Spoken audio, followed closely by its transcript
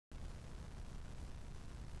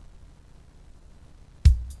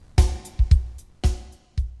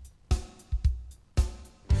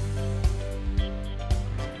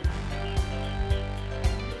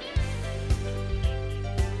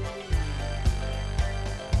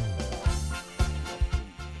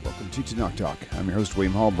to TaNaCh Talk. I'm your host,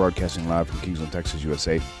 William Hall, broadcasting live from Kingsland, Texas,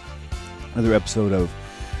 USA. Another episode of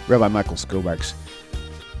Rabbi Michael Skobac's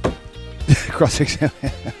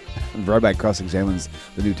Rabbi cross-examines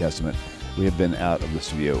the New Testament. We have been out of the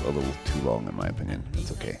studio a little too long, in my opinion.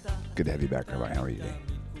 It's okay. Good to have you back, Rabbi. How are you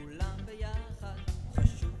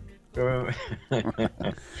today?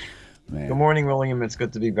 Man. Good morning, William. It's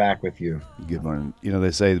good to be back with you. Good morning. You know,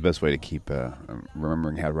 they say the best way to keep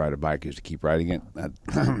remembering how to ride a bike is to keep riding it.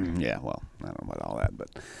 Yeah, well, I don't know about all that, but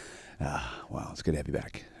wow, it's good to have you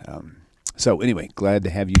back. So anyway, glad to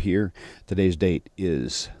have you here. Today's date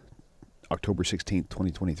is October 16th,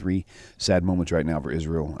 2023. Sad moments right now for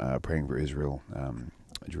Israel, praying for Israel.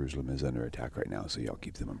 Jerusalem is under attack right now, so y'all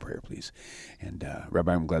keep them in prayer, please. And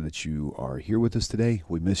Rabbi, I'm glad that you are here with us today.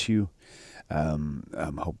 We miss you.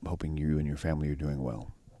 I'm hoping you and your family are doing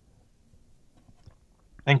well.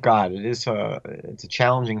 Thank God. It's a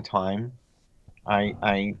challenging time.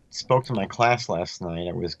 I spoke to my class last night.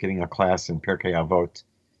 I was giving a class in Pirkei Avot.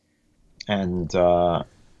 And,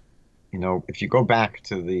 you know, if you go back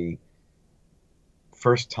to the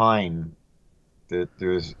first time that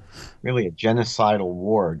there's really a genocidal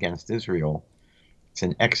war against Israel, it's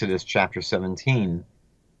in Exodus chapter 17,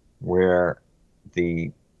 where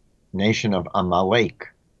the nation of Amalek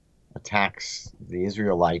attacks the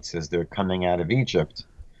Israelites as they're coming out of Egypt.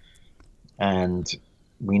 And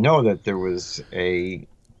we know that there was a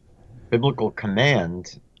biblical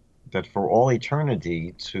command that for all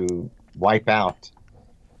eternity to wipe out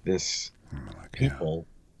this people.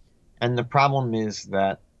 And the problem is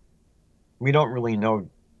that we don't really know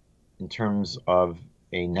in terms of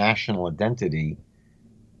a national identity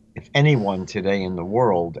if anyone today in the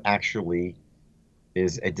world actually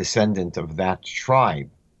is a descendant of that tribe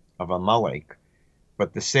of Amalek.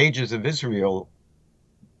 But the sages of Israel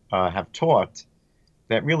have taught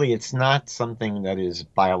that really it's not something that is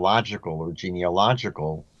biological or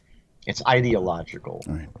genealogical, it's ideological.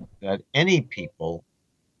 Right. That any people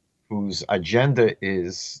whose agenda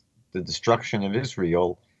is the destruction of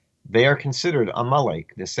Israel, they are considered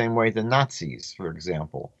Amalek, the same way the Nazis, for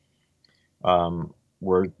example,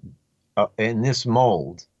 were in this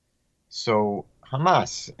mold. So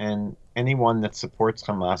Hamas and anyone that supports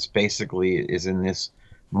Hamas basically is in this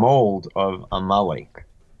mold of Amalek.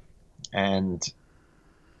 And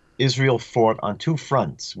Israel fought on two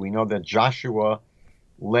fronts. We know that Joshua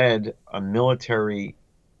led a military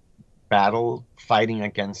battle fighting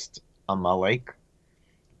against Amalek.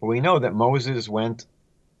 But we know that Moses went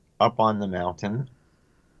up on the mountain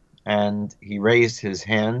and he raised his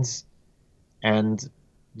hands. And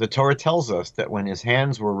the Torah tells us that when his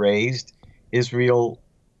hands were raised, Israel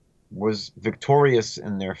was victorious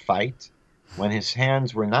in their fight. When his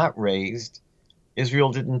hands were not raised,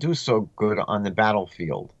 Israel didn't do so good on the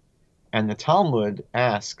battlefield. And the Talmud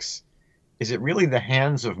asks, is it really the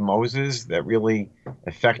hands of Moses that really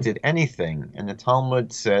affected anything? And the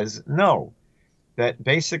Talmud says no, that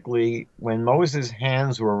basically when Moses'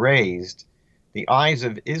 hands were raised, the eyes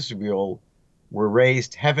of Israel were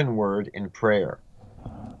raised heavenward in prayer.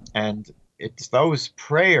 And it's those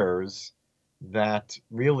prayers that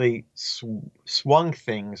really swung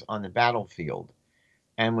things on the battlefield.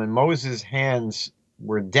 And when Moses' hands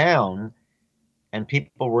were down and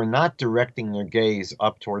people were not directing their gaze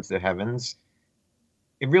up towards the heavens,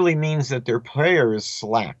 it really means that their prayers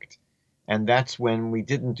slacked. And that's when we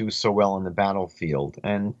didn't do so well on the battlefield.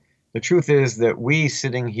 And the truth is that we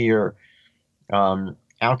sitting here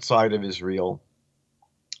outside of Israel,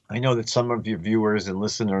 I know that some of your viewers and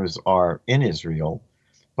listeners are in Israel,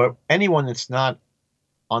 but anyone that's not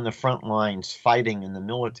on the front lines fighting in the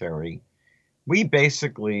military, we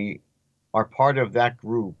basically are part of that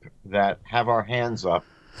group that have our hands up.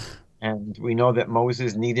 And we know that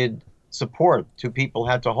Moses needed support. Two people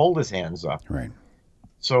had to hold his hands up. Right.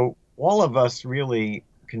 So all of us really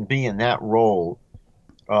can be in that role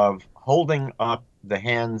of holding up the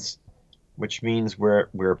hands, which means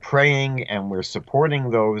we're praying and we're supporting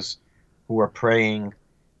those who are praying.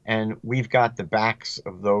 And we've got the backs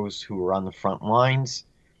of those who are on the front lines.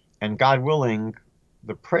 And God willing,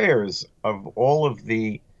 the prayers of all of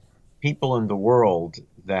the people in the world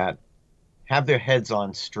that have their heads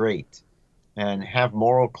on straight and have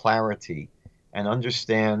moral clarity and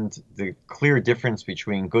understand the clear difference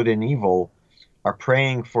between good and evil are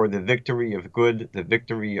praying for the victory of good, the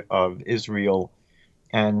victory of Israel.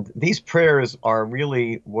 And these prayers are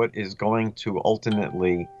really what is going to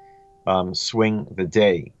ultimately swing the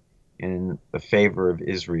day in the favor of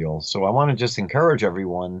Israel. So I want to just encourage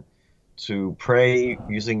everyone to pray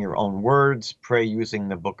using your own words, pray using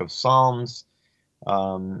the book of Psalms,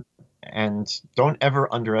 and don't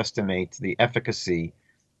ever underestimate the efficacy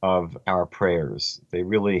of our prayers. They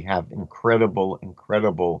really have incredible,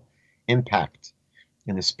 incredible impact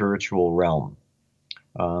in the spiritual realm.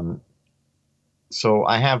 So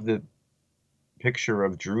I have the picture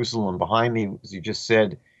of Jerusalem behind me. As you just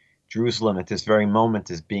said, Jerusalem at this very moment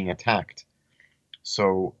is being attacked.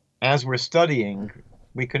 So as we're studying,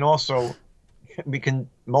 we can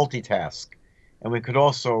multitask, and we could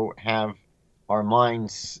also have our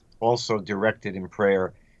minds also directed in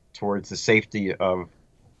prayer towards the safety of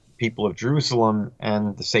people of Jerusalem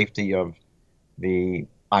and the safety of the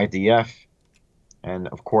IDF, and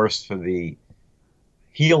of course for the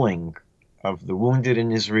healing of the wounded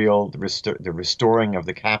in Israel, the restoring of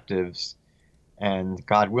the captives, and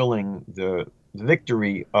God willing, the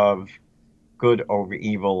victory of good over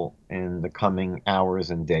evil in the coming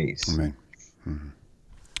hours and days. Amen. Mm-hmm.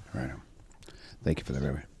 Right on. Thank you for that,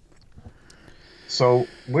 Rabbi. So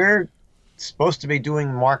we're supposed to be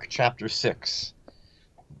doing Mark chapter 6.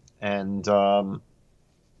 And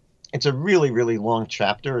it's a really, really long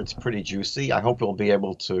chapter. It's pretty juicy. I hope we'll be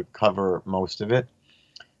able to cover most of it.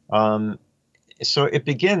 So it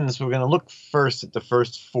begins, we're going to look first at the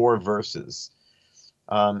first 4 verses.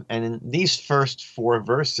 And in these first 4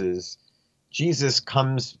 verses, Jesus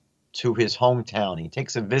comes to his hometown. He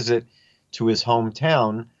takes a visit to his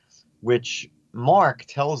hometown, which Mark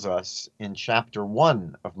tells us in chapter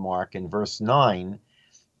 1 of Mark, in verse 9,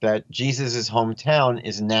 that Jesus' hometown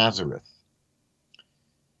is Nazareth.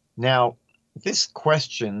 Now, this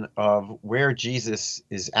question of where Jesus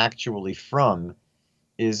is actually from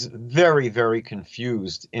is very, very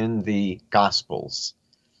confused in the Gospels.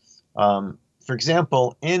 For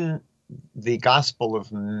example, in the Gospel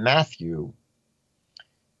of Matthew,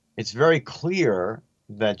 it's very clear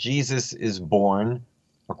that Jesus is born,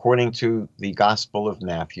 according to the Gospel of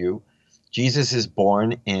Matthew, Jesus is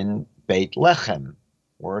born in Bethlehem,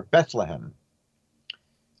 or Bethlehem.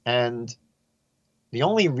 And the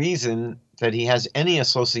only reason that he has any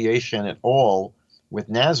association at all with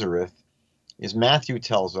Nazareth is Matthew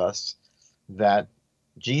tells us that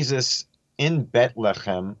Jesus in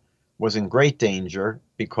Bethlehem was in great danger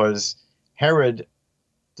because Herod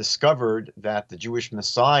discovered that the Jewish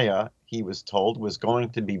Messiah, he was told, was going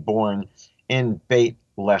to be born in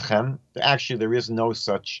Bethlehem. Actually, there is no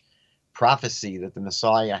such prophecy that the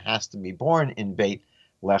Messiah has to be born in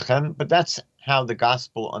Bethlehem, but that's how the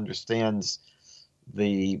gospel understands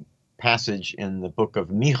the passage in the book of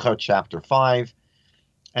Micha, chapter 5.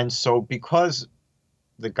 And so because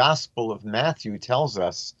the Gospel of Matthew tells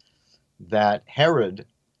us that Herod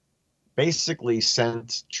basically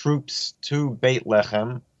sent troops to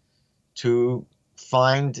Bethlehem to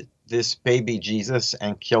find this baby Jesus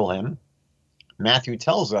and kill him, Matthew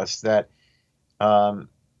tells us that,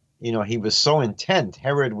 he was so intent,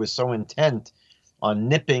 Herod was so intent on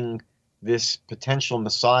nipping this potential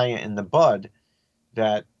Messiah in the bud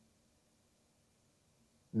that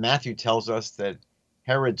Matthew tells us that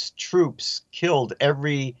Herod's troops killed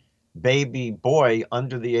every baby boy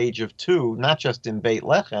under the age of 2, not just in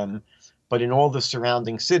Bethlehem, but in all the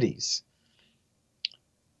surrounding cities.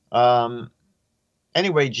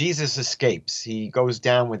 Anyway, Jesus escapes. He goes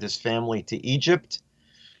down with his family to Egypt,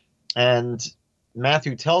 and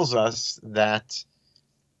Matthew tells us that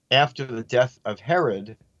after the death of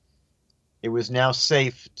Herod, it was now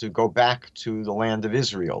safe to go back to the land of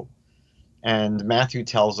Israel. And Matthew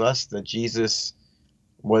tells us that Jesus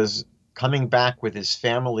was coming back with his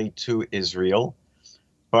family to Israel,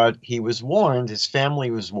 but he was warned, his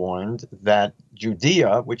family was warned, that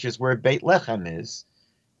Judea, which is where Bethlehem is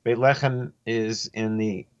in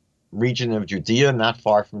the region of Judea, not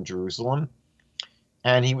far from Jerusalem,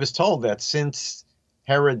 and he was told that since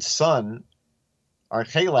Herod's son,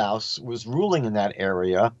 Archelaus, was ruling in that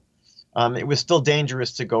area, it was still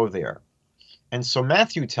dangerous to go there. And so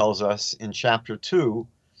Matthew tells us in chapter 2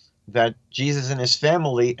 that Jesus and his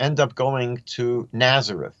family end up going to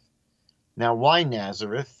Nazareth. Now, why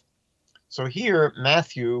Nazareth? So here,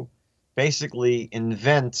 Matthew basically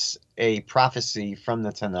invents a prophecy from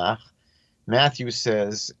the TaNaCh. Matthew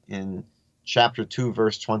says in chapter 2,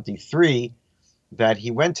 verse 23, that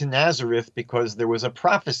he went to Nazareth because there was a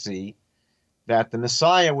prophecy that the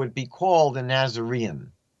Messiah would be called a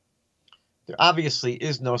Nazarene. There obviously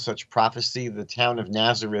is no such prophecy. The town of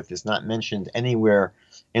Nazareth is not mentioned anywhere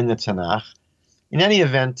in the TaNaCh. In any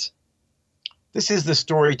event, this is the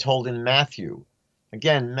story told in Matthew.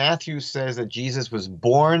 Again, Matthew says that Jesus was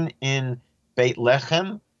born in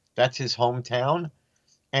Bethlehem, that's his hometown,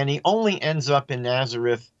 and he only ends up in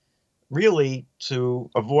Nazareth really to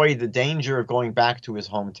avoid the danger of going back to his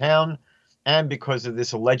hometown, and because of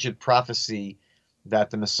this alleged prophecy that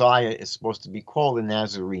the Messiah is supposed to be called a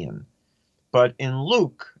Nazarene. But in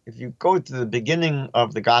Luke, if you go to the beginning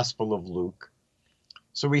of the Gospel of Luke,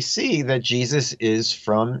 so we see that Jesus is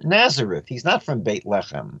from Nazareth. He's not from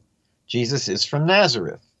Bethlehem. Jesus is from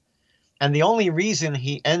Nazareth. And the only reason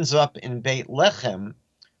he ends up in Bethlehem,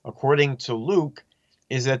 according to Luke,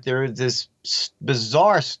 is that there is this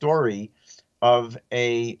bizarre story of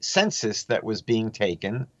a census that was being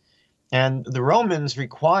taken, and the Romans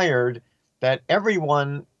required that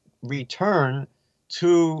everyone return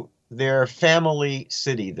to their family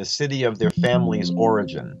city, the city of their family's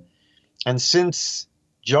origin. And since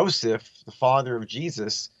Joseph, the father of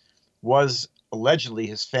Jesus, was allegedly,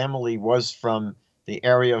 his family was from the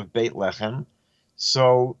area of Bethlehem,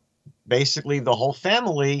 so basically the whole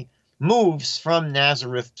family moves from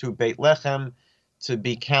Nazareth to Bethlehem to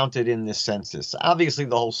be counted in this census. Obviously,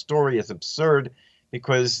 the whole story is absurd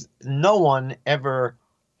because no one ever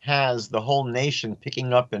has the whole nation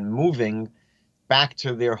picking up and moving back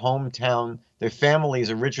to their hometown, their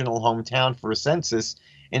family's original hometown for a census.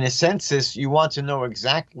 In a census, you want to know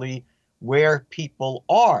exactly where people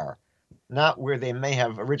are, not where they may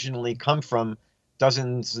have originally come from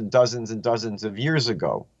dozens and dozens and dozens of years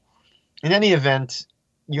ago. In any event,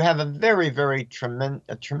 you have a very, very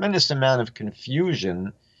tremendous amount of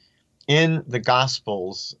confusion in the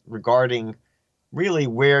Gospels regarding really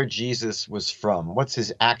where Jesus was from. What's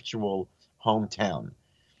his actual hometown?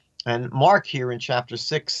 And Mark here in chapter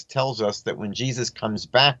 6 tells us that when Jesus comes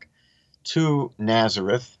back to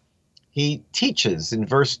Nazareth, he teaches. In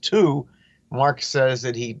verse 2, Mark says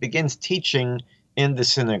that he begins teaching in the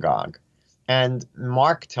synagogue. And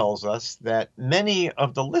Mark tells us that many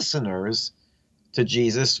of the listeners to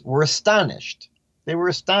Jesus were astonished. They were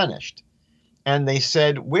astonished. And they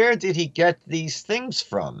said, where did he get these things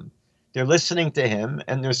from? They're listening to him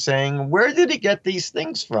and they're saying, where did he get these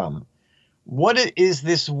things from? What is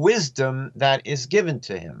this wisdom that is given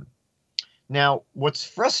to him? Now, what's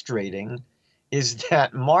frustrating is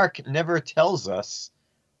that Mark never tells us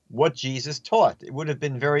what Jesus taught. It would have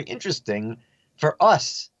been very interesting for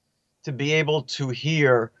us to be able to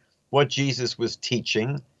hear what Jesus was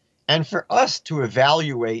teaching and for us to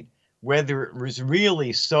evaluate whether it was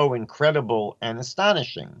really so incredible and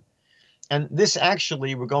astonishing. And this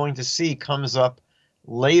actually, we're going to see, comes up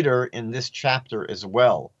later in this chapter as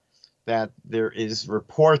well, that there is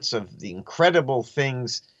reports of the incredible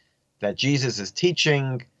things that Jesus is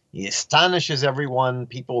teaching. He astonishes everyone.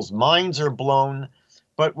 People's minds are blown.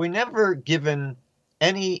 But we're never given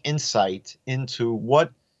any insight into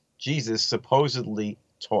what Jesus supposedly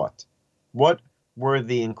taught. What were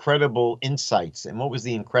the incredible insights and what was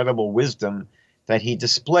the incredible wisdom that he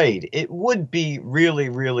displayed? It would be really,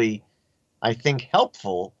 really, I think,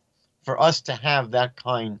 helpful for us to have that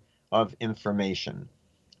kind of information.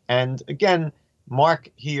 And again,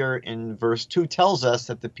 Mark here in verse 2 tells us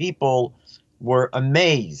that the people were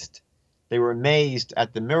amazed. They were amazed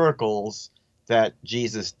at the miracles that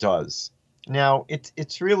Jesus does. Now,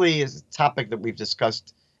 it's really a topic that we've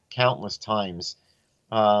discussed countless times.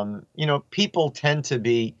 People tend to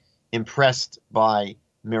be impressed by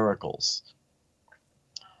miracles.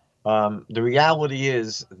 The reality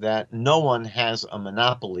is that no one has a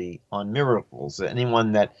monopoly on miracles.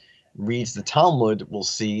 Anyone that reads the Talmud will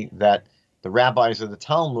see that the rabbis of the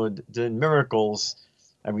Talmud did miracles,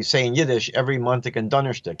 and we say in Yiddish, every Montag and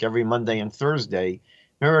Donnerstag, every Monday and Thursday,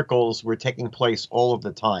 miracles were taking place all of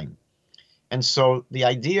the time. And so the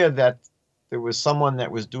idea that there was someone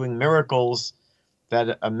that was doing miracles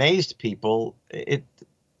that amazed people,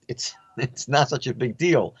 it's not such a big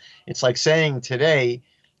deal. It's like saying today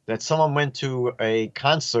that someone went to a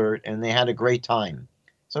concert and they had a great time.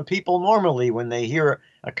 So people normally, when they hear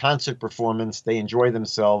a concert performance, they enjoy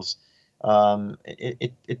themselves.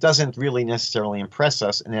 It doesn't really necessarily impress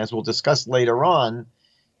us. And as we'll discuss later on,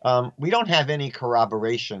 we don't have any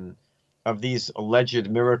corroboration of these alleged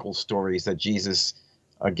miracle stories that Jesus,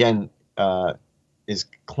 again, is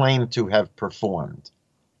claimed to have performed.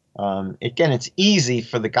 Again, it's easy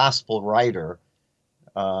for the gospel writer,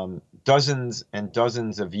 dozens and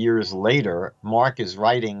dozens of years later. Mark is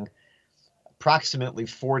writing approximately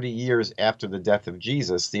 40 years after the death of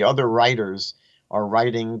Jesus. The other writers are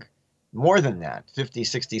writing more than that, 50,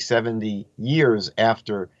 60, 70 years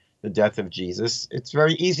after the death of Jesus. It's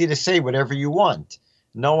very easy to say whatever you want.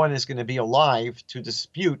 No one is going to be alive to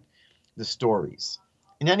dispute the stories.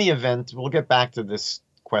 In any event, we'll get back to this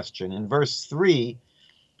question. In verse 3,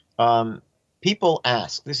 people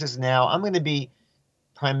ask, this is now, I'm going to be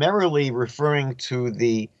primarily referring to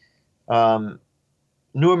the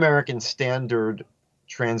New American Standard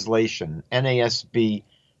Translation, NASB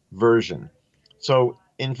version. So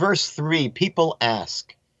in verse 3, people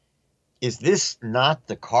ask, is this not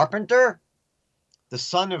the carpenter? the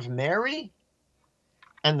son of Mary,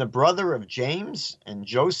 and the brother of James and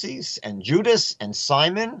Joses and Judas and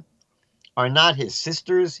Simon? Are not his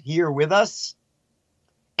sisters here with us?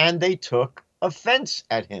 And they took offense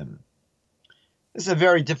at him. This is a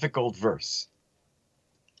very difficult verse.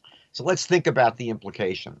 So let's think about the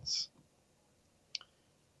implications.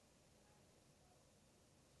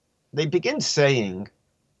 They begin saying,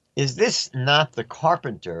 is this not the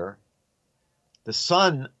carpenter, the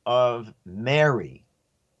son of Mary?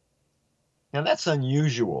 Now that's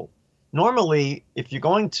unusual. Normally, if you're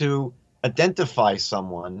going to identify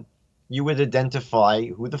someone, you would identify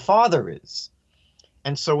who the father is.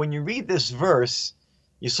 And so when you read this verse,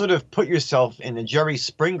 you sort of put yourself in a Jerry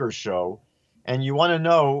Springer show and you want to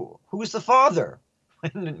know who's the father.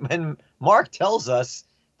 When Mark tells us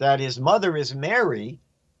that his mother is Mary,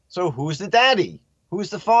 so who's the daddy? Who's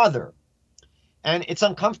the father? And it's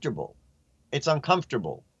uncomfortable. It's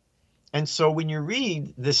uncomfortable. And so when you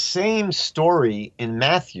read the same story in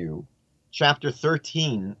Matthew chapter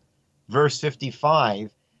 13, verse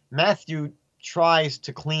 55, Matthew tries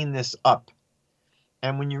to clean this up.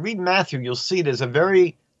 And when you read Matthew, you'll see there's a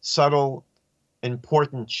very subtle,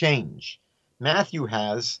 important change. Matthew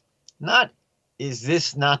has not, is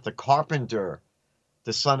this not the carpenter,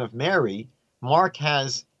 the son of Mary? Mark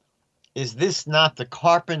has, is this not the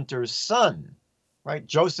carpenter's son? Right?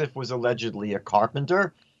 Joseph was allegedly a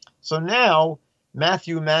carpenter. So now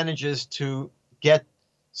Matthew manages to get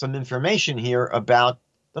some information here about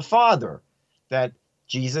the father, that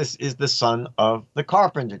Jesus is the son of the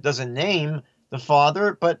carpenter. Doesn't name the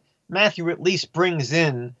father, but Matthew at least brings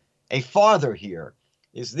in a father here.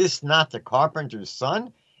 Is this not the carpenter's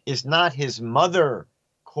son? Is not his mother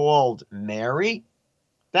called Mary?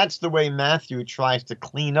 That's the way Matthew tries to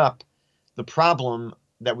clean up the problem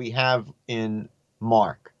that we have in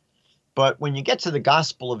Mark. But when you get to the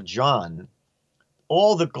Gospel of John,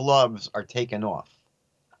 all the gloves are taken off.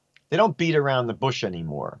 They don't beat around the bush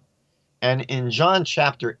anymore. And in John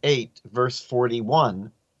chapter 8, verse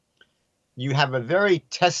 41, you have a very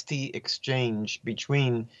testy exchange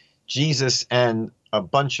between Jesus and a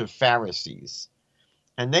bunch of Pharisees.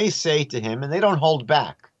 And they say to him, and they don't hold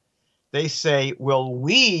back, they say, well,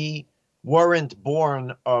 we weren't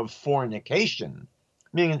born of fornication.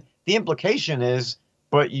 Meaning the implication is,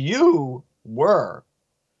 but you were.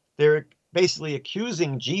 They're basically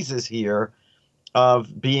accusing Jesus here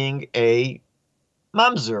of being a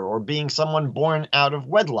mamzer or being someone born out of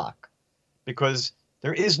wedlock, because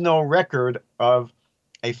there is no record of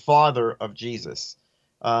a father of Jesus.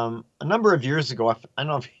 A number of years ago, I don't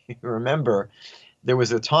know if you remember, there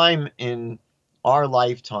was a time in our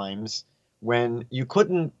lifetimes when you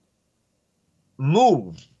couldn't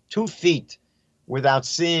move 2 feet without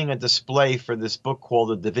seeing a display for this book called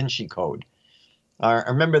the Da Vinci Code. I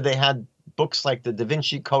remember they had books like the Da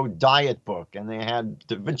Vinci Code diet book, and they had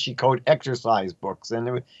Da Vinci Code exercise books,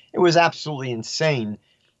 and it was absolutely insane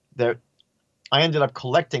that I ended up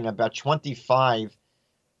collecting about 25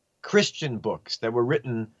 Christian books that were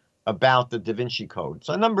written about the Da Vinci Code.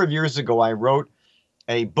 So a number of years ago, I wrote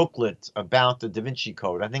a booklet about the Da Vinci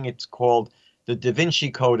Code. I think it's called The Da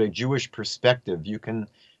Vinci Code, A Jewish Perspective. You can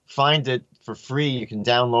find it for free. You can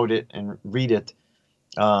download it and read it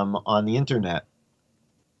on the internet.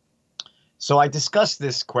 So I discussed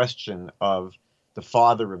this question of the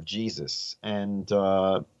father of Jesus, and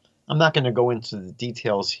I'm not going to go into the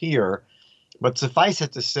details here, but suffice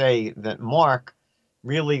it to say that Mark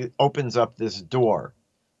really opens up this door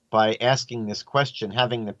by asking this question,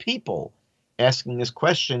 having the people asking this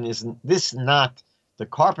question, is this not the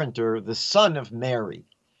carpenter, the son of Mary?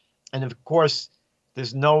 And of course,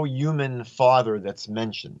 there's no human father that's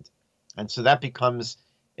mentioned. And so that becomes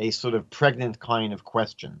a sort of pregnant kind of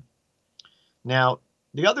question. Now,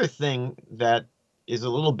 the other thing that is a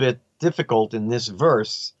little bit difficult in this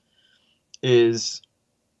verse is,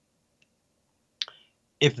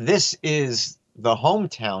 if this is the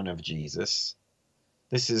hometown of Jesus,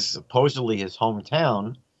 this is supposedly his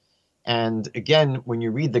hometown, and again, when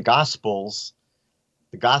you read the Gospels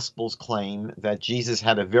claim that Jesus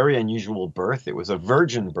had a very unusual birth. It was a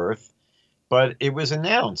virgin birth, but it was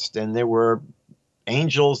announced, and there were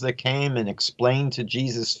angels that came and explained to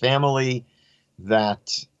Jesus' family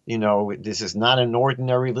that, you know, this is not an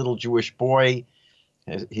ordinary little Jewish boy.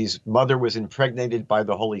 His mother was impregnated by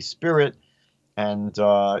the Holy Spirit, and,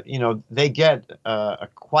 you know, they get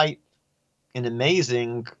quite an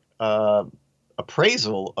amazing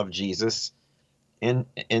appraisal of Jesus in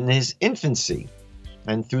his infancy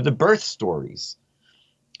and through the birth stories.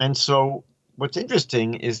 And so what's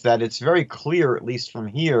interesting is that it's very clear, at least from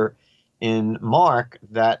here in Mark,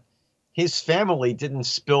 that his family didn't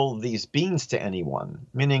spill these beans to anyone,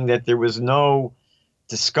 meaning that there was no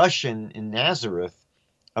discussion in Nazareth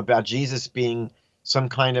about Jesus being some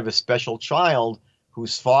kind of a special child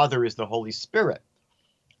whose father is the Holy Spirit.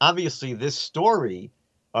 Obviously, this story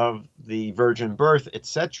of the virgin birth,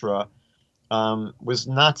 etc., was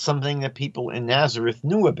not something that people in Nazareth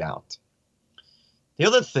knew about. The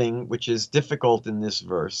other thing which is difficult in this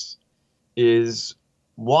verse is,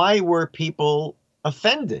 why were people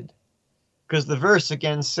offended? Because the verse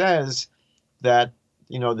again says that,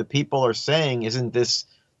 the people are saying, isn't this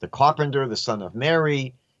the carpenter, the son of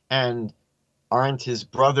Mary? And aren't his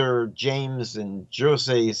brother James and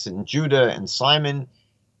Joses and Judah and Simon?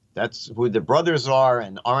 That's who the brothers are.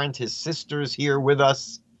 And aren't his sisters here with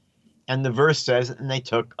us? And the verse says, and they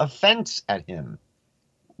took offense at him.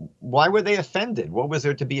 Why were they offended? What was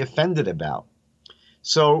there to be offended about?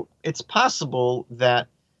 So it's possible that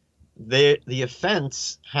the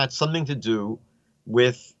offense had something to do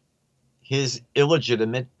with his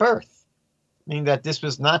illegitimate birth, meaning that this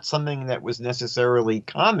was not something that was necessarily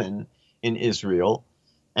common in Israel.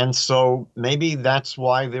 And so maybe that's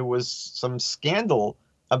why there was some scandal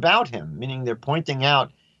about him, meaning they're pointing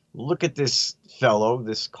out, look at this fellow,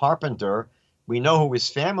 this carpenter. We know who his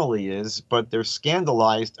family is, but they're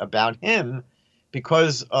scandalized about him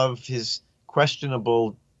because of his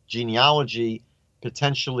questionable genealogy,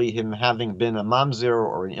 potentially him having been a mamzer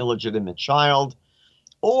or an illegitimate child.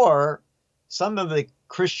 Or some of the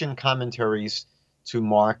Christian commentaries to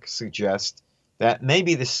Mark suggest that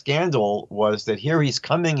maybe the scandal was that here he's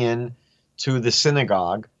coming in to the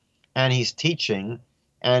synagogue and he's teaching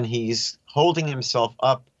and he's holding himself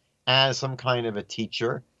up as some kind of a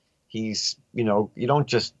teacher. He's, you don't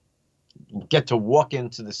just get to walk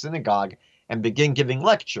into the synagogue and begin giving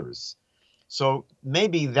lectures. So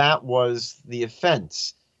maybe that was the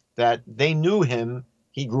offense, that they knew him.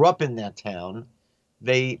 He grew up in that town.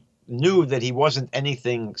 They knew that he wasn't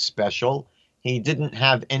anything special. He didn't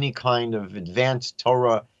have any kind of advanced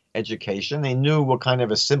Torah education. They knew what kind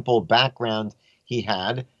of a simple background he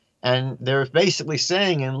had. And they're basically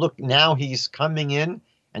saying, and look, now he's coming in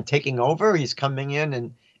and taking over. He's coming in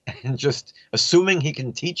and just assuming he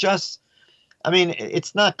can teach us. I mean,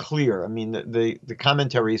 it's not clear. I mean, the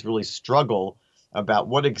commentaries really struggle about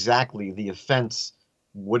what exactly the offense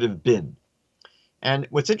would have been. And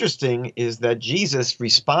what's interesting is that Jesus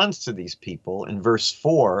responds to these people in verse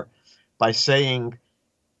 4 by saying,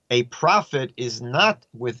 a prophet is not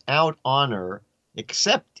without honor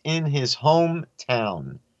except in his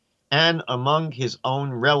hometown and among his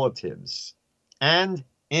own relatives and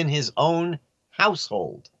in his own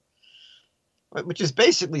household. Which is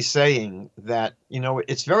basically saying that,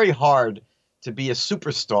 it's very hard to be a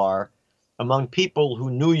superstar among people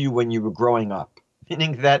who knew you when you were growing up,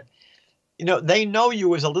 meaning that, they know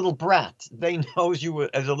you as a little brat. They know you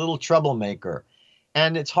as a little troublemaker.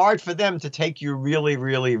 And it's hard for them to take you really,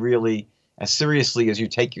 really, really as seriously as you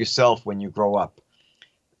take yourself when you grow up.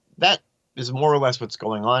 That is more or less what's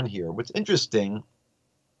going on here. What's interesting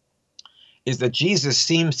is that Jesus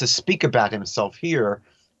seems to speak about himself here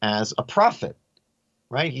as a prophet,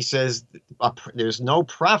 right? He says there's no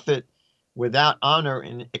prophet without honor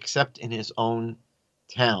except in his own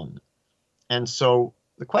town. And so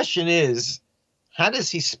the question is, how does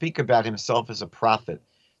he speak about himself as a prophet?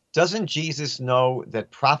 Doesn't Jesus know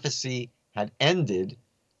that prophecy had ended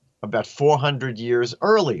about 400 years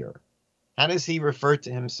earlier? How does he refer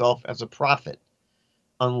to himself as a prophet?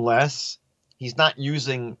 Unless he's not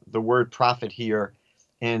using the word prophet here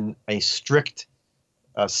in a strict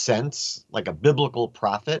sense, like a biblical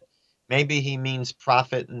prophet. Maybe he means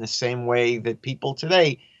prophet in the same way that people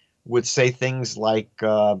today would say things like,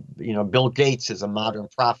 Bill Gates is a modern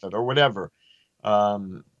prophet or whatever.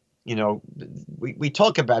 We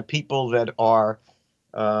talk about people that are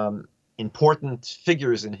important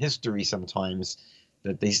figures in history sometimes,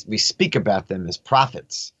 that we speak about them as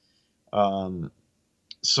prophets.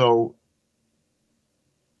 So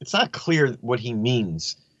it's not clear what he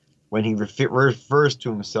means when he refers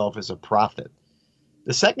to himself as a prophet.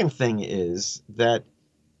 The second thing is that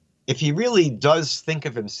if he really does think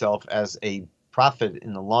of himself as a prophet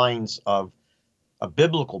in the lines of a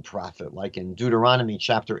biblical prophet, like in Deuteronomy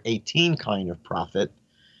chapter 18 kind of prophet,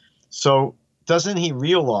 so doesn't he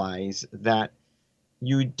realize that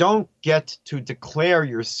you don't get to declare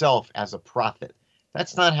yourself as a prophet?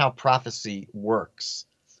 That's not how prophecy works.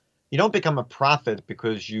 You don't become a prophet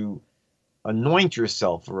because you anoint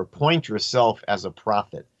yourself or appoint yourself as a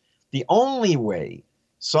prophet. The only way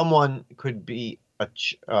someone could be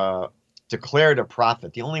declared a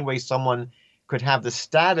prophet, the only way someone could have the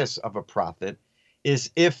status of a prophet,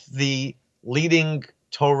 is if the leading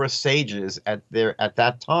Torah sages at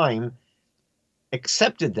that time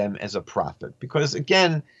accepted them as a prophet. Because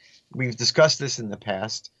again, we've discussed this in the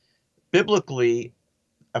past, biblically,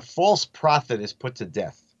 a false prophet is put to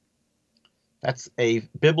death. That's a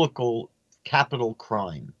biblical capital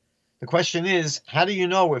crime. The question is, how do you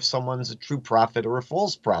know if someone's a true prophet or a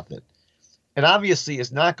false prophet? It obviously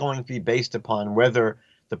is not going to be based upon whether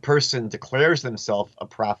the person declares themselves a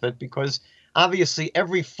prophet, because obviously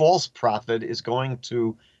every false prophet is going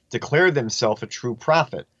to declare themselves a true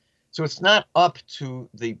prophet. So it's not up to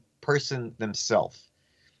the person themselves.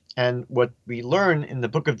 And what we learn in the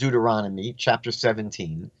book of Deuteronomy, chapter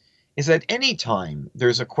 17, is that any time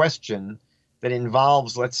there's a question that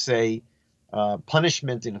involves, let's say,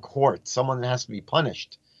 punishment in court, someone has to be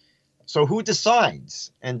punished. So who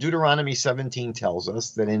decides? And Deuteronomy 17 tells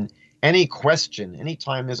us that in any question,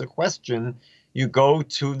 anytime there's a question, you go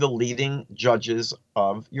to the leading judges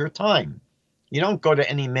of your time. You don't go to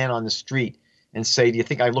any man on the street and say, do you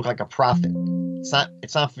think I look like a prophet?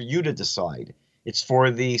 It's not for you to decide. It's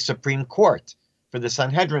for the Supreme Court, for the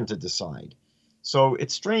Sanhedrin to decide. So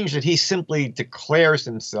it's strange that he simply declares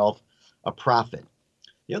himself a prophet.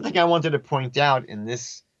 The other thing I wanted to point out in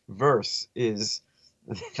this verse is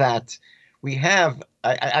that we have,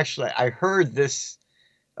 I heard this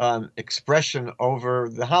expression over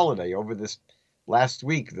the holiday, over this last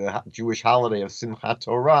week, the Jewish holiday of Simchat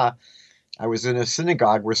Torah. I was in a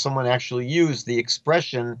synagogue where someone actually used the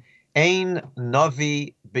expression Ein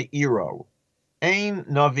Navi Be'iro. Ein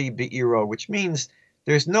Navi Be'iro, which means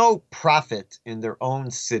there's no prophet in their own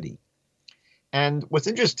city. And what's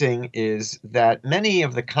interesting is that many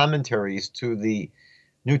of the commentaries to the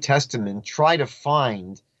New Testament try to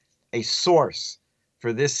find a source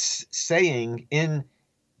for this saying in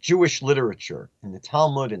Jewish literature, in the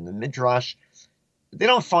Talmud, in the Midrash. They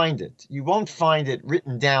don't find it. You won't find it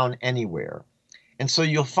written down anywhere. And so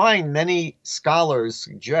you'll find many scholars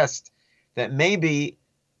suggest that maybe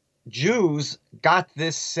Jews got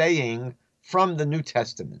this saying from the New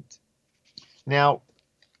Testament. Now,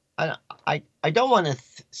 I don't want to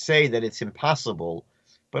say that it's impossible,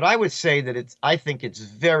 but I would say that I think it's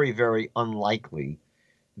very, very unlikely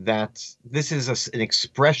that this is an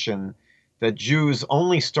expression that Jews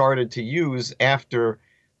only started to use after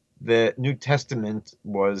the New Testament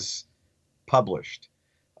was published,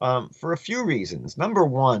 for a few reasons. Number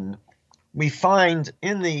one, we find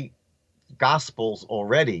in the Gospels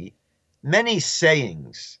already many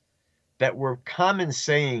sayings that were common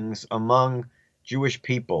sayings among Jewish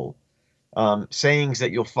people, sayings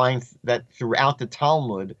that you'll find that throughout the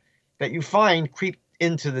Talmud that you find creep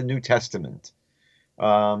into the New Testament.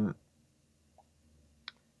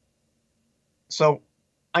 So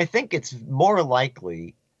I think it's more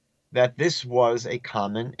likely that this was a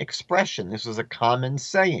common expression. This was a common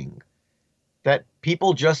saying that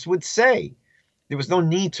people just would say. There was no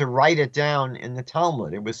need to write it down in the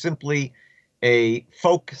Talmud. It was simply a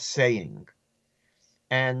folk saying.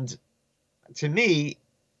 And to me,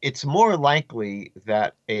 it's more likely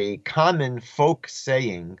that a common folk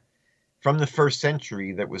saying from the first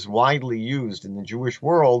century that was widely used in the Jewish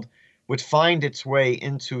world would find its way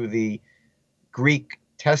into the Greek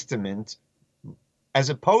Testament, as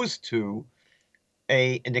opposed to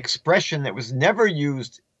an expression that was never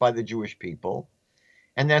used by the Jewish people,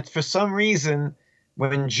 and that for some reason,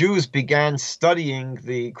 when Jews began studying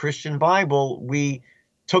the Christian Bible, we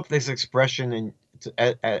took this expression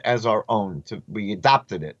as our own. We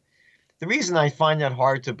adopted it. The reason I find that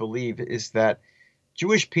hard to believe is that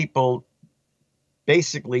Jewish people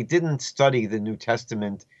basically didn't study the New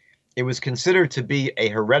Testament. It was considered to be a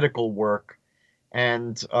heretical work,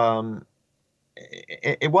 and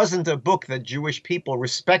it wasn't a book that Jewish people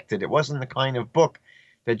respected. It wasn't the kind of book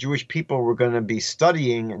that Jewish people were going to be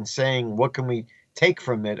studying and saying, what can we take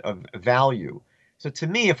from it of value? So to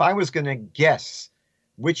me, if I was going to guess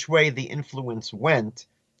which way the influence went,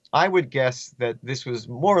 I would guess that this was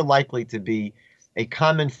more likely to be a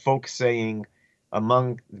common folk saying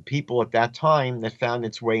among the people at that time that found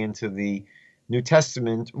its way into the New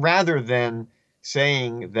Testament, rather than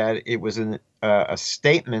saying that it was a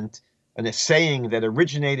statement and a saying that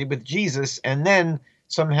originated with Jesus, and then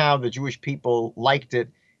somehow the Jewish people liked it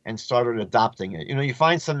and started adopting it. You know, you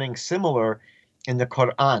find something similar in the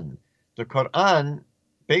Quran. The Quran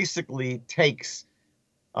basically takes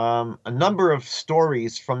a number of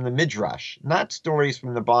stories from the Midrash, not stories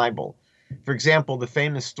from the Bible. For example, the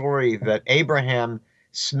famous story that Abraham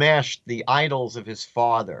smashed the idols of his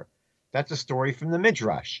father. That's a story from the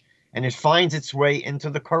Midrash, and it finds its way into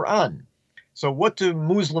the Quran. So what do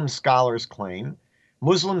Muslim scholars claim?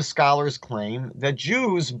 Muslim scholars claim that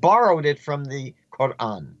Jews borrowed it from the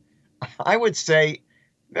Quran. I would say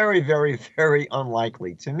Very, very, very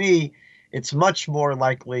unlikely. To me, it's much more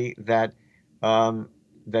likely that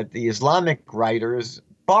that the Islamic writers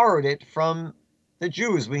borrowed it from the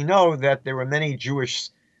Jews. We know that there were many Jewish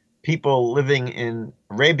people living in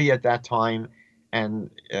Arabia at that time,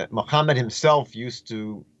 and Muhammad himself used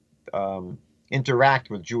to interact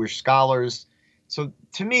with Jewish scholars. So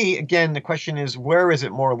to me, again, the question is, where is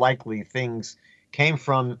it more likely things came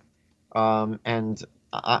from? And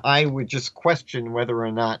I would just question whether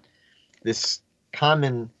or not this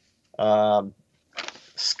common uh,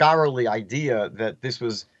 scholarly idea that this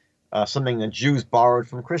was something that Jews borrowed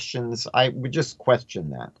from Christians, I would just question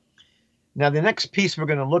that. Now, the next piece we're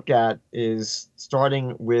going to look at is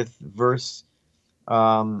starting with verse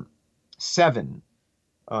 7.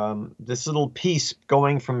 This little piece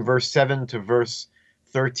going from verse 7 to verse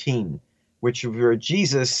 13, which where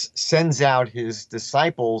Jesus sends out his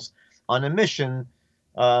disciples on a mission.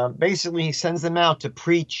 Basically, he sends them out to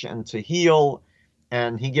preach and to heal,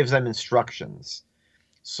 and he gives them instructions.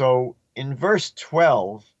 So in verse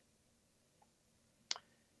 12,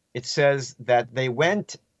 it says that they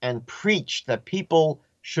went and preached that people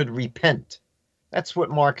should repent. That's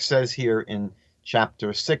what Mark says here in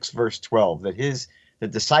chapter 6, verse 12, that the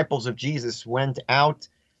disciples of Jesus went out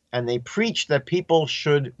and they preached that people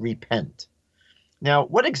should repent. Now,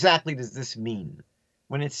 what exactly does this mean?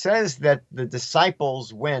 When it says that the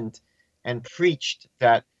disciples went and preached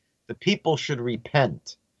that the people should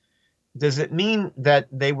repent, does it mean that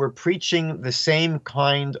they were preaching the same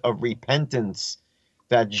kind of repentance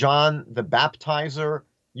that John the Baptizer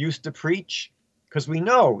used to preach? Because we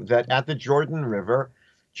know that at the Jordan River,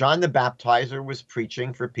 John the Baptizer was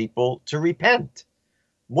preaching for people to repent.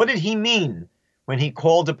 What did he mean when he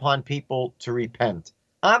called upon people to repent?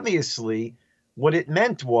 Obviously, what it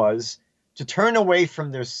meant was to turn away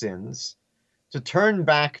from their sins, to turn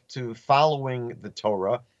back to following the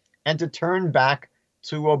Torah, and to turn back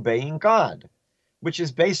to obeying God, which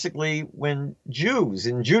is basically when Jews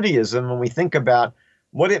in Judaism, when we think about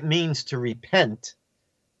what it means to repent,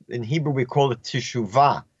 in Hebrew we call it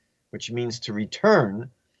teshuvah, which means to return.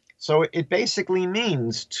 So it basically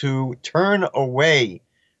means to turn away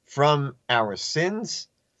from our sins,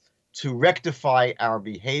 to rectify our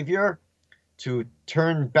behavior, to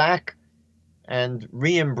turn back and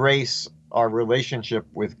re-embrace our relationship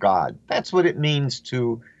with God. That's what it means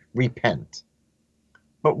to repent.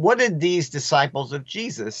 But what did these disciples of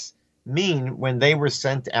Jesus mean when they were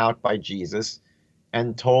sent out by Jesus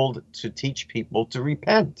and told to teach people to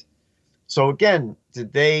repent? So again,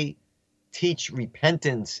 did they teach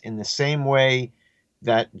repentance in the same way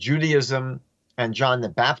that Judaism and John the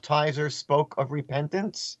Baptizer spoke of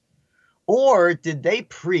repentance? Or did they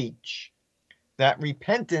preach that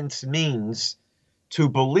repentance means to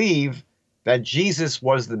believe that Jesus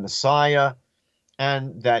was the Messiah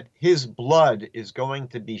and that his blood is going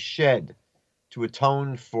to be shed to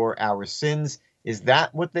atone for our sins? Is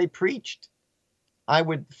that what they preached? I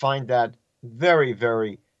would find that very,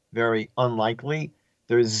 very, very unlikely.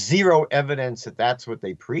 There's zero evidence that that's what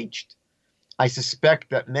they preached. I suspect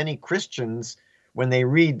that many Christians, when they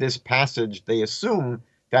read this passage, they assume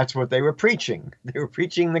that's what they were preaching. They were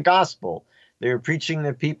preaching the gospel. They were preaching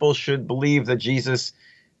that people should believe that Jesus'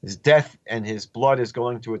 death and his blood is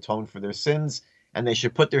going to atone for their sins, and they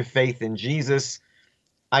should put their faith in Jesus.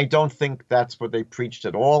 I don't think that's what they preached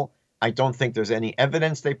at all. I don't think there's any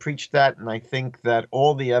evidence they preached that, and I think that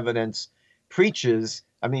all the evidence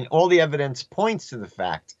all the evidence points to the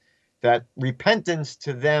fact that repentance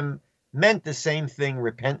to them meant the same thing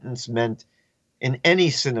repentance meant in any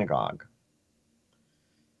synagogue.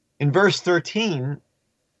 In verse 13,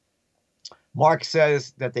 Mark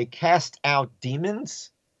says that they cast out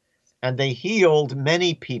demons and they healed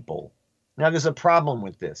many people. Now, there's a problem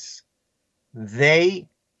with this. They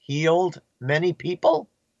healed many people?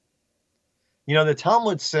 You know, the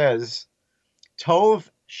Talmud says, Tov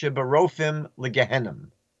shebarofim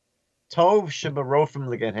legehenim. Tov shebarofim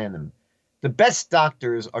legehenim. The best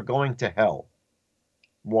doctors are going to hell.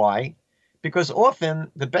 Why? Because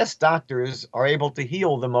often the best doctors are able to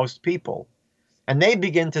heal the most people. And they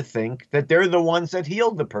begin to think that they're the ones that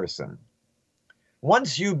healed the person.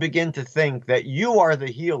 Once you begin to think that you are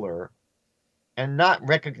the healer and not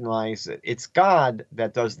recognize that it's God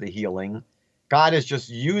that does the healing, God is just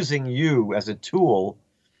using you as a tool,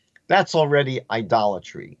 that's already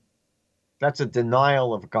idolatry. That's a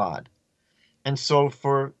denial of God. And so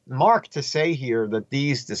for Mark to say here that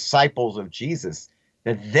these disciples of Jesus,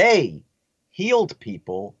 that they healed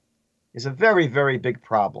people, is a very, very big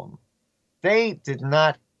problem. They did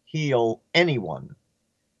not heal anyone.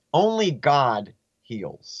 Only God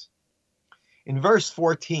heals. In verse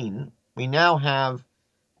 14, we now have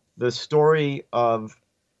the story of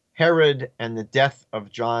Herod and the death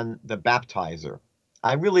of John the Baptizer.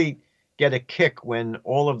 I really get a kick when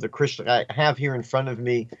all of the Christian, I have here in front of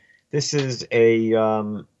me, this is a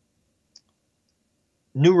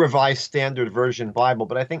New Revised Standard Version Bible,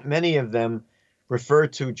 but I think many of them refer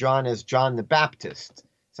to John as John the Baptist.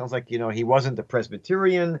 Sounds like, he wasn't a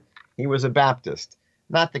Presbyterian, he was a Baptist.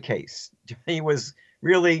 Not the case. He was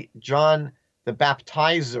really John the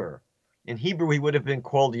Baptizer. In Hebrew, he would have been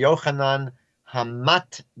called Yochanan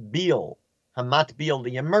Hamatbil. Hamatbil,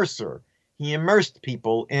 the immerser. He immersed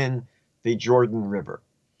people in the Jordan River.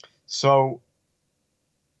 So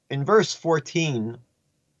in verse 14,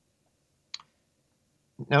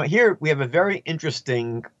 now here we have a very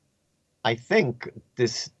interesting, I think,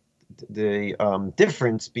 the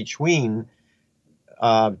difference between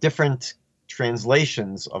different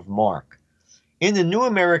translations of Mark. In the New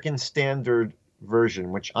American Standard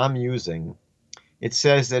Version, which I'm using, it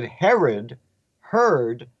says that Herod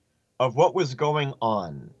heard of what was going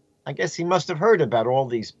on. I guess he must have heard about all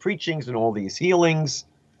these preachings and all these healings.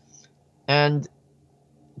 And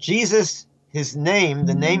Jesus, his name,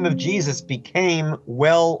 the name of Jesus, became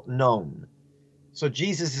well known. So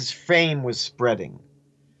Jesus' fame was spreading.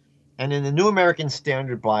 And in the New American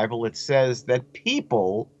Standard Bible, it says that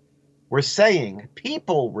people were saying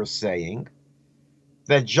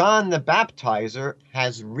that John the Baptizer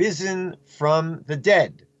has risen from the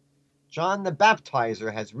dead. John the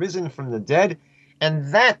Baptizer has risen from the dead,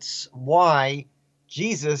 and that's why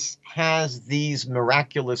Jesus has these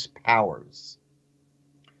miraculous powers.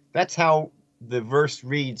 That's how the verse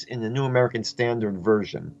reads in the New American Standard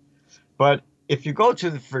Version. But if you go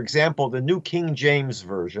to, for example, the New King James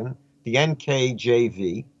Version, the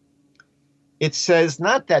NKJV, it says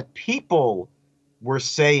not that people were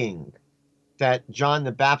saying that John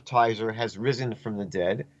the Baptizer has risen from the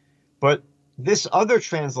dead, but this other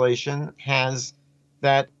translation has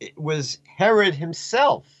that it was Herod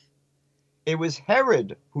himself. It was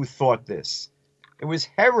Herod who thought this. It was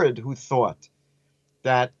Herod who thought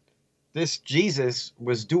that this Jesus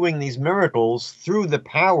was doing these miracles through the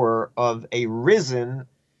power of a risen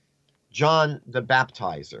John the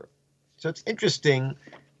Baptizer. So it's interesting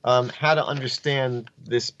how to understand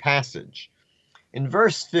this passage. In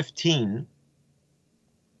verse 15,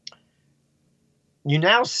 you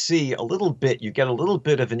now see a little bit, you get a little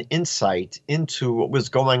bit of an insight into what was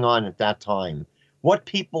going on at that time, what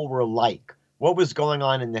people were like, what was going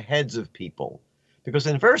on in the heads of people. Because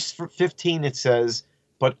in verse 15 it says,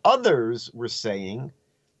 but others were saying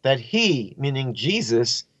that he, meaning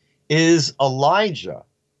Jesus, is Elijah.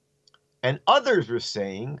 And others were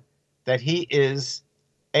saying that he is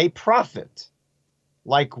a prophet,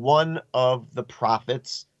 like one of the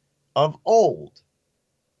prophets of old.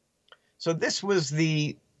 So this was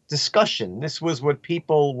the discussion. This was what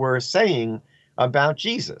people were saying about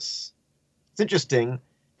Jesus. It's interesting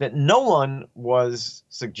that no one was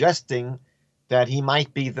suggesting that he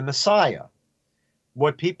might be the Messiah.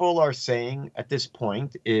 What people are saying at this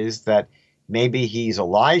point is that maybe he's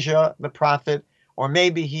Elijah, the prophet, or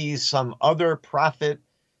maybe he's some other prophet,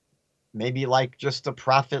 maybe like just a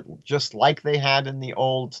prophet, just like they had in the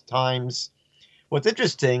old times. What's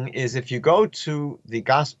interesting is if you go to the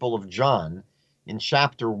Gospel of John in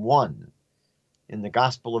chapter 1, in the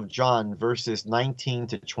Gospel of John, verses 19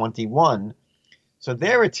 to 21, so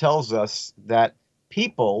there it tells us that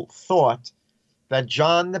people thought that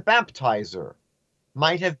John the Baptizer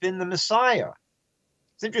might have been the Messiah.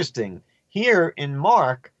 It's interesting. Here in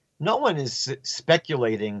Mark, no one is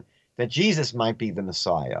speculating that Jesus might be the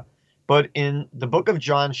Messiah. But in the book of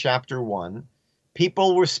John, chapter 1,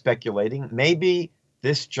 people were speculating maybe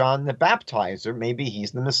this John the Baptizer, maybe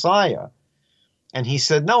he's the Messiah. And he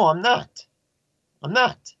said, no, I'm not. I'm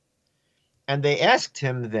not. And they asked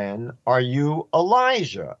him then, are you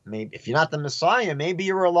Elijah? Maybe if you're not the Messiah, maybe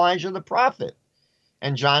you're Elijah the prophet.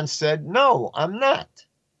 And John said, no, I'm not.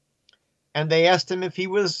 And they asked him if he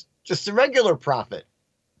was just a regular prophet.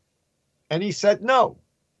 And he said, no.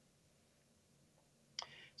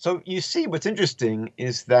 So you see, what's interesting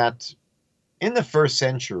is that in the first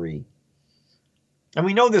century, and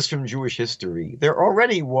we know this from Jewish history, there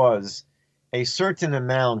already was a certain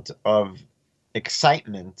amount of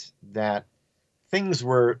excitement that things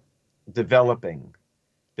were developing.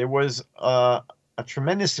 There was a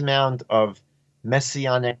tremendous amount of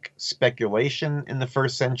messianic speculation in the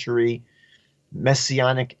first century,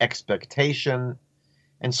 messianic expectation.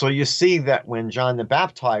 And so you see that when John the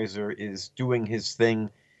Baptizer is doing his thing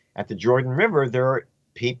at the Jordan River, there are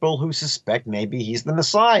people who suspect maybe he's the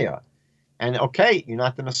Messiah. And okay, you're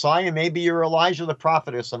not the Messiah, maybe you're Elijah the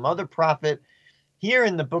prophet or some other prophet. Here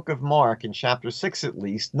in the book of Mark, in chapter 6 at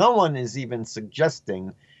least, no one is even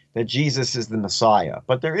suggesting that Jesus is the Messiah.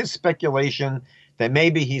 But there is speculation that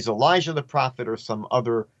maybe he's Elijah the prophet or some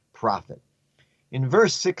other prophet. In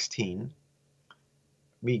verse 16,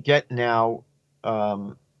 we get now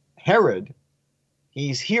Herod.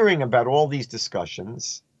 He's hearing about all these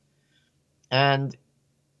discussions. And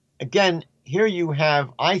again, here you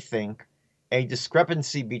have, I think, a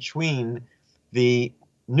discrepancy between the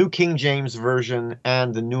New King James Version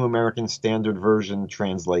and the New American Standard Version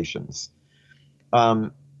translations.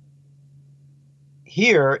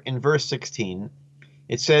 Here in verse 16,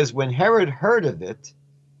 it says, when Herod heard of it,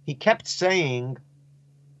 he kept saying,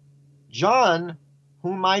 John,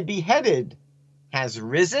 whom I beheaded, has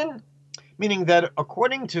risen? Meaning that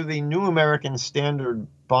according to the New American Standard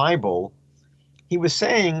Bible, he was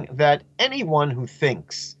saying that anyone who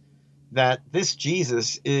thinks that this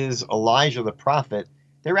Jesus is Elijah the prophet,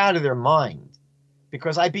 they're out of their mind,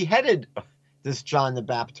 because I beheaded this John the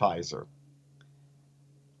Baptizer.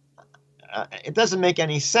 It doesn't make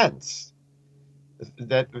any sense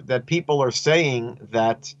that people are saying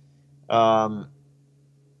that, that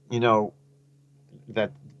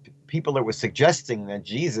people that were suggesting that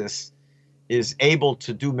Jesus is able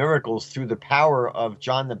to do miracles through the power of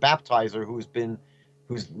John the Baptizer, who's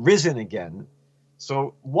risen again.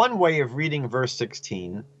 So one way of reading verse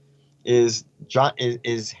 16 is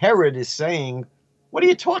Herod is saying, what are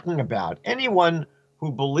you talking about? Anyone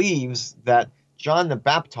who believes that John the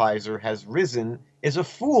Baptizer has risen is a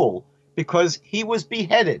fool, because he was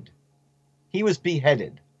beheaded. He was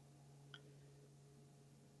beheaded.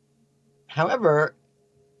 However,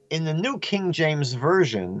 in the New King James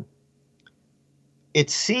Version, it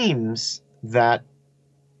seems that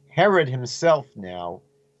Herod himself now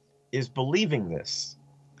is believing this.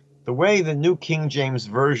 The way the New King James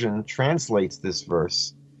Version translates this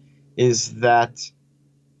verse is that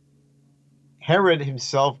Herod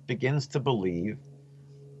himself begins to believe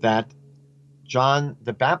that John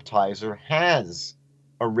the Baptizer has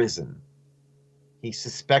arisen. He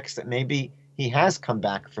suspects that maybe he has come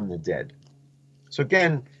back from the dead. So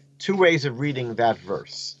again, two ways of reading that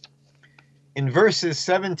verse. In verses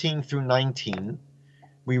 17 through 19,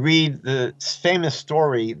 we read the famous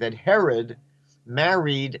story that Herod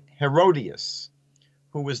married Herodias,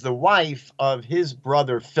 who was the wife of his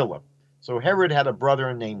brother Philip. So Herod had a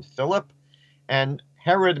brother named Philip, and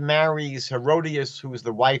Herod marries Herodias, who is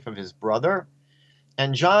the wife of his brother.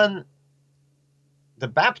 And John the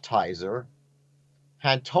Baptizer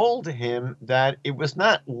had told him that it was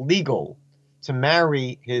not legal to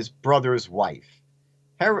marry his brother's wife.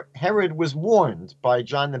 Herod was warned by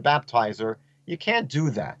John the Baptizer, you can't do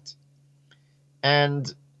that.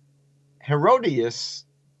 And Herodias,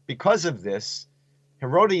 because of this,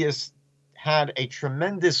 Herodias had a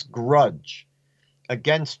tremendous grudge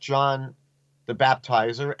against John the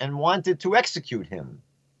Baptizer and wanted to execute him.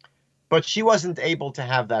 But she wasn't able to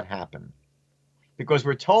have that happen, because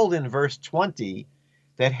we're told in verse 20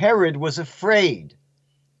 that Herod was afraid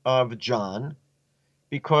of John,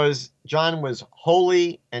 because John was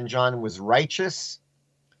holy and John was righteous,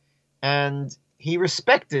 and he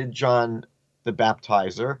respected John the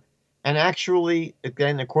Baptizer. And actually,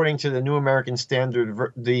 again, according to the New American Standard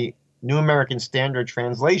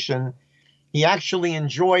Translation, he actually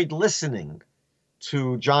enjoyed listening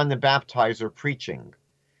to John the Baptizer preaching.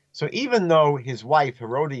 So even though his wife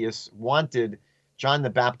Herodias wanted John the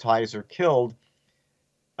Baptizer killed,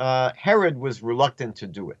 Herod was reluctant to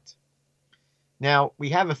do it. Now, we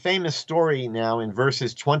have a famous story now in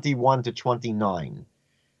verses 21 to 29,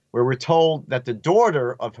 where we're told that the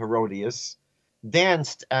daughter of Herodias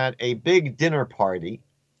danced at a big dinner party,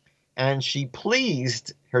 and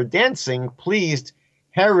her dancing pleased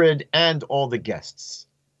Herod and all the guests.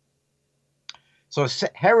 So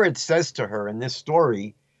Herod says to her in this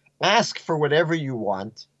story, ask for whatever you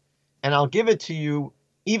want, and I'll give it to you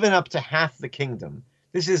even up to half the kingdom.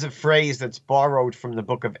 This is a phrase that's borrowed from the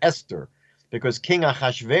book of Esther, because King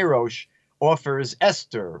Ahasuerus offers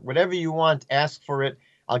Esther, whatever you want, ask for it,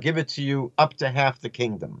 I'll give it to you up to half the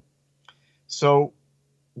kingdom. So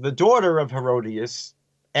the daughter of Herodias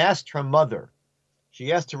asked her mother,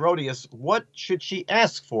 she asked Herodias, what should she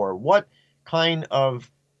ask for? What kind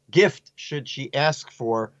of gift should she ask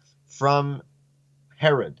for from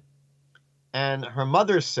Herod? And her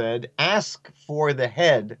mother said, ask for the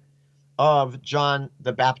head of John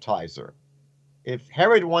the Baptizer. If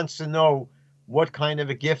Herod wants to know what kind of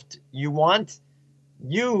a gift you want,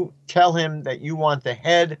 you tell him that you want the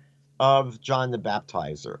head of John the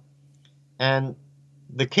Baptizer. And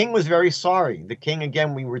the king was very sorry. The king,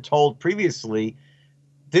 again, we were told previously,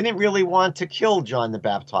 didn't really want to kill John the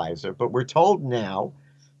Baptizer, but we're told now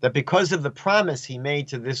that because of the promise he made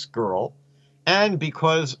to this girl and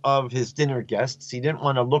because of his dinner guests, he didn't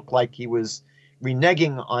want to look like he was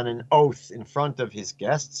reneging on an oath in front of his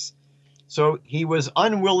guests. So he was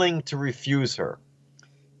unwilling to refuse her.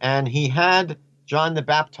 And he had John the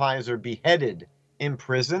Baptizer beheaded in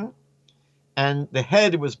prison, and the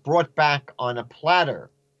head was brought back on a platter.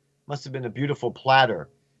 Must have been a beautiful platter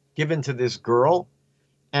given to this girl,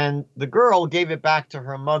 and the girl gave it back to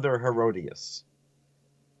her mother Herodias.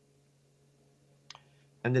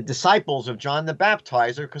 And the disciples of John the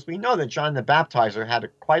Baptizer, because we know that John the Baptizer had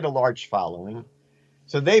quite a large following,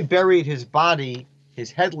 so they buried his body,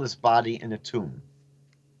 his headless body, in a tomb.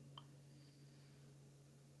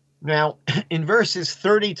 Now, in verses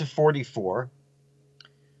 30 to 44,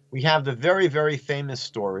 we have the very, very famous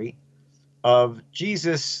story of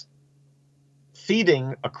Jesus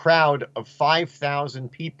feeding a crowd of 5,000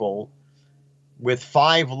 people with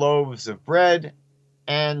 5 loaves of bread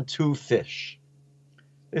and 2 fish.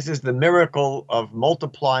 This is the miracle of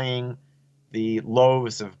multiplying the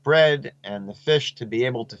loaves of bread and the fish to be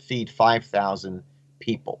able to feed 5,000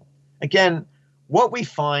 people. Again, what we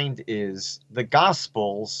find is the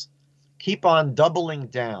Gospels keep on doubling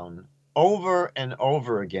down over and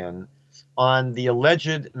over again on the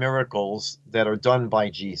alleged miracles that are done by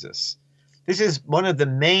Jesus. This is one of the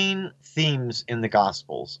main themes in the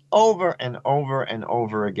Gospels, over and over and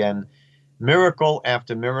over again, miracle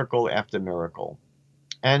after miracle after miracle.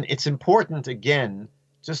 And it's important, again,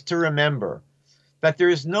 just to remember that there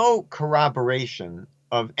is no corroboration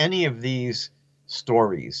of any of these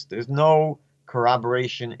stories. There's no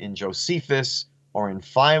corroboration in Josephus or in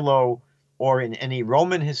Philo or in any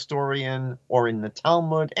Roman historian or in the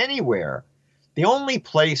Talmud, anywhere. The only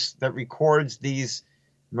place that records these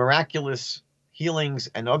miraculous healings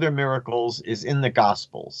and other miracles is in the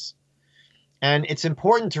Gospels. And it's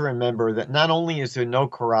important to remember that not only is there no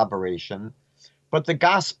corroboration, but the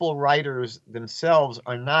Gospel writers themselves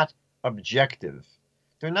are not objective.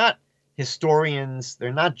 They're not historians,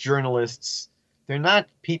 they're not journalists, they're not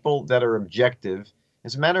people that are objective.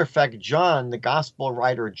 As a matter of fact, John, the Gospel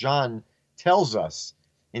writer John, tells us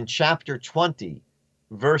in chapter 20,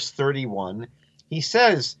 verse 31, he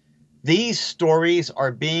says, "These stories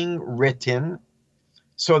are being written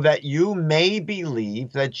so that you may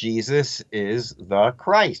believe that Jesus is the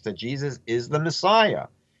Christ, that Jesus is the Messiah."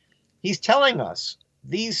 He's telling us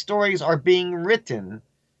these stories are being written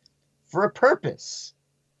for a purpose.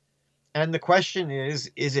 And the question is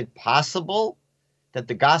it possible that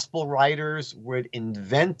the gospel writers would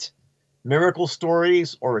invent miracle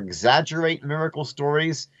stories or exaggerate miracle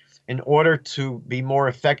stories in order to be more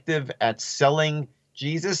effective at selling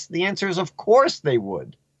Jesus? The answer is, of course they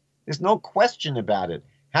would. There's no question about it.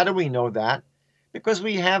 How do we know that? Because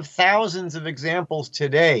we have thousands of examples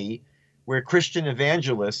today where Christian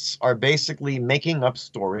evangelists are basically making up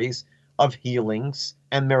stories of healings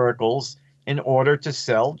and miracles in order to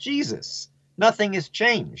sell Jesus. Nothing has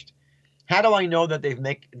changed. How do I know that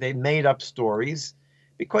they've made up stories?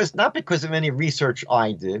 Not because of any research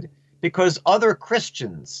I did, because other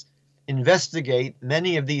Christians investigate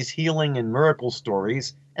many of these healing and miracle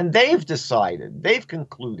stories, and they've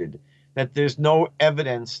concluded that there's no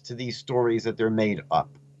evidence to these stories, that they're made up.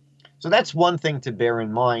 So that's one thing to bear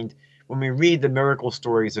in mind when we read the miracle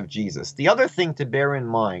stories of Jesus. The other thing to bear in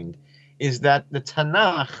mind is that the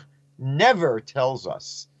TaNaCh never tells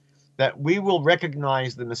us that we will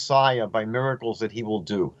recognize the Messiah by miracles that he will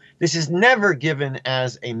do. This is never given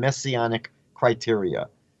as a messianic criteria,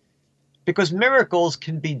 because miracles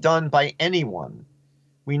can be done by anyone.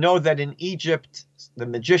 We know that in Egypt, the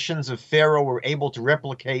magicians of Pharaoh were able to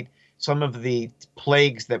replicate some of the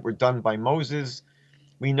plagues that were done by Moses.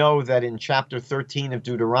 We know that in chapter 13 of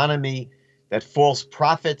Deuteronomy, that false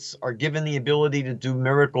prophets are given the ability to do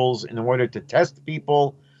miracles in order to test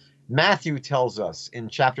people. Matthew tells us in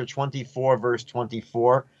chapter 24, verse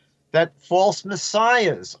 24, that false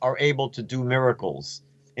messiahs are able to do miracles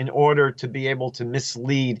in order to be able to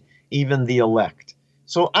mislead even the elect.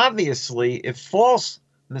 So obviously, if false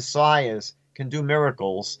messiahs can do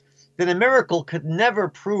miracles, then a miracle could never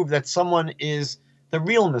prove that someone is the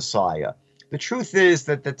real Messiah. The truth is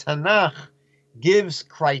that the TaNaCh gives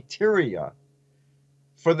criteria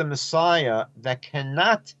for the Messiah that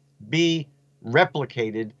cannot be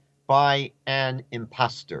replicated by an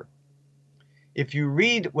impostor. If you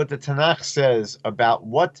read what the TaNaCh says about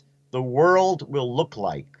what the world will look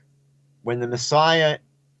like when the Messiah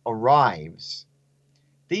arrives,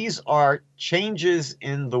 these are changes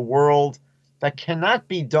in the world that cannot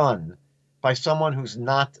be done by someone who's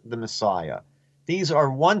not the Messiah. These are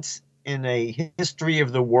once in a history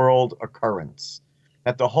of the world occurrence,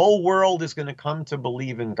 that the whole world is going to come to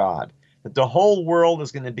believe in God, that the whole world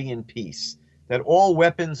is going to be in peace, that all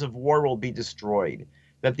weapons of war will be destroyed,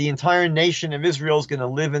 that the entire nation of Israel is going to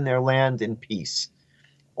live in their land in peace.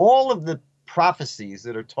 All of the prophecies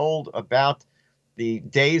that are told about the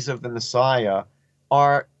days of the Messiah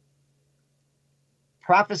are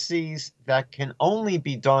prophecies that can only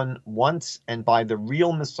be done once and by the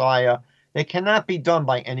real Messiah. They cannot be done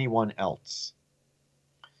by anyone else.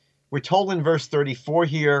 We're told in verse 34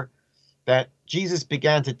 here that Jesus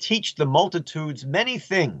began to teach the multitudes many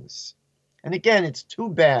things. And again, it's too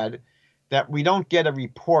bad that we don't get a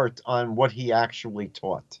report on what he actually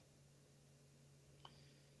taught.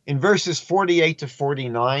 In verses 48 to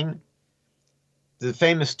 49, the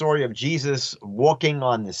famous story of Jesus walking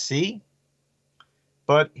on the sea.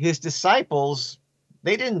 But his disciples,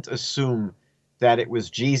 they didn't assume that it was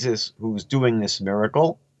Jesus who was doing this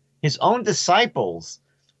miracle. His own disciples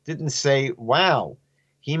didn't say, wow,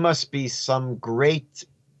 he must be some great,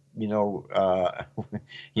 they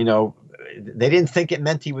didn't think it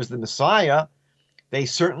meant he was the Messiah. They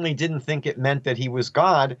certainly didn't think it meant that he was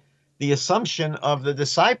God. The assumption of the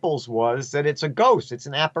disciples was that it's a ghost, it's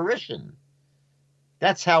an apparition.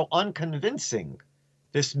 That's how unconvincing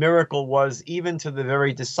this miracle was, even to the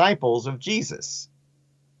very disciples of Jesus.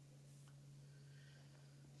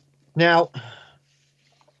 Now,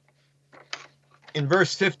 in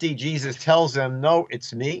verse 50, Jesus tells them, no,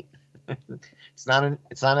 it's me. It's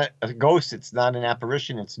not a ghost, it's not an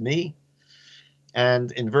apparition, it's me.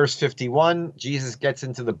 And in verse 51, Jesus gets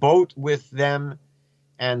into the boat with them,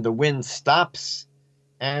 and the wind stops,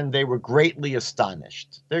 and they were greatly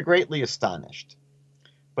astonished. They're greatly astonished.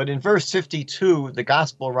 But in verse 52, the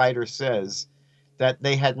gospel writer says that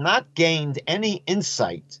they had not gained any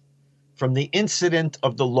insight from the incident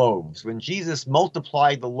of the loaves. When Jesus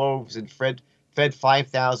multiplied the loaves and fed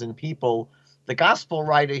 5,000 people, the gospel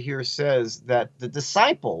writer here says that the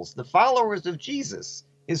disciples, the followers of Jesus,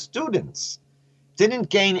 his students, didn't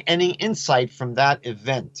gain any insight from that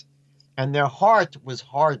event, and their heart was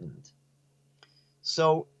hardened.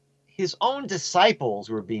 So his own disciples,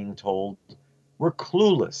 were being told, were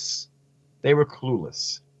clueless. They were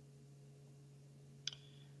clueless.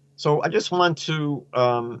 So I just want to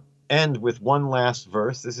end with one last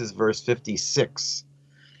verse. This is verse 56.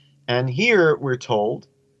 And here we're told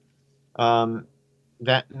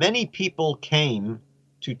that many people came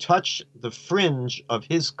to touch the fringe of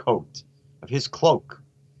his coat, of his cloak,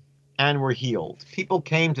 and were healed. People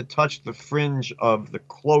came to touch the fringe of the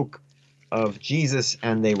cloak of Jesus,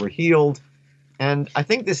 and they were healed. And I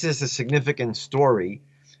think this is a significant story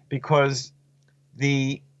because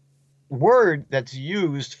the word that's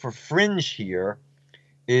used for fringe here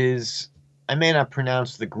is, I may not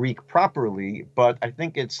pronounce the Greek properly, but I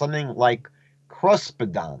think it's something like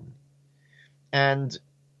krospedon. And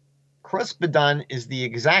krospedon is the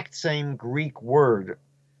exact same Greek word,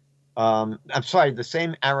 the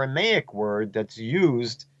same Aramaic word that's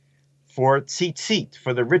used for tzitzit,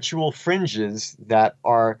 for the ritual fringes that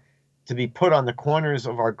are to be put on the corners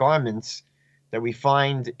of our garments that we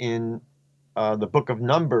find in the book of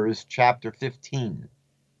Numbers, chapter 15,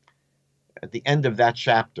 at the end of that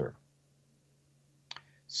chapter.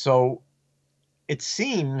 So it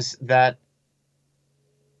seems that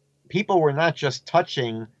people were not just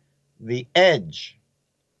touching the edge,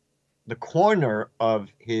 the corner of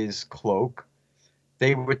his cloak,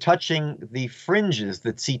 they were touching the fringes,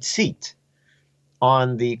 the tzitzit,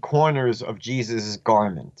 on the corners of Jesus'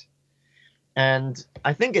 garment. And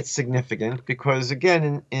I think it's significant because,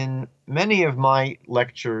 again, in many of my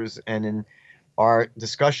lectures and in our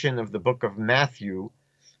discussion of the book of Matthew,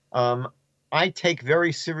 I take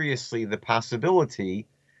very seriously the possibility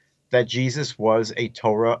that Jesus was a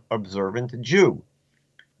Torah-observant Jew.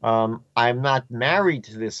 I'm not married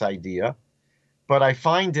to this idea, but I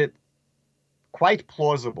find it quite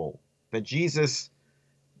plausible that Jesus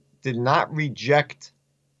did not reject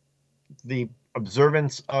the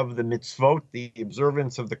observance of the mitzvot, the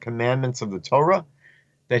observance of the commandments of the Torah,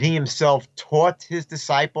 that he himself taught his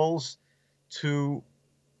disciples to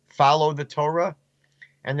follow the Torah,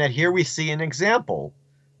 and that here we see an example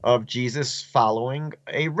of Jesus following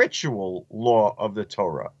a ritual law of the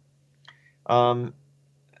Torah.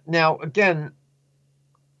 Now, again,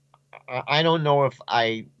 I don't know if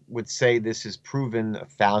I would say this is proven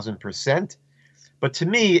 1,000%, but to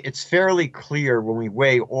me, it's fairly clear when we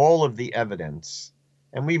weigh all of the evidence,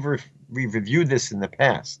 and we've reviewed this in the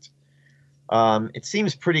past. It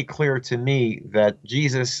seems pretty clear to me that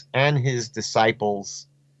Jesus and his disciples,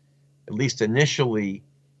 at least initially,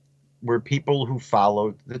 were people who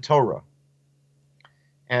followed the Torah.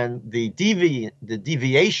 And the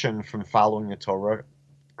deviation from following the Torah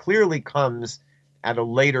clearly comes at a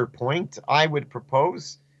later point. I would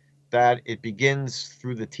propose that it begins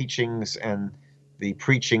through the teachings and the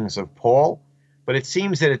preachings of Paul. But it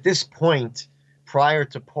seems that at this point, prior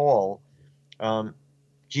to Paul,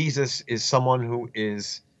 Jesus is someone who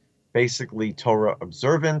is basically Torah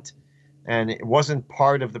observant, and it wasn't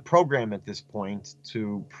part of the program at this point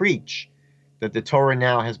to preach that the Torah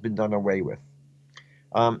now has been done away with.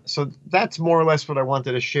 So that's more or less what I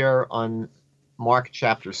wanted to share on Mark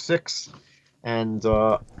chapter 6, and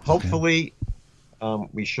hopefully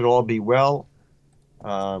we should all be well.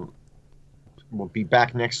 We'll be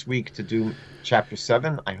back next week to do chapter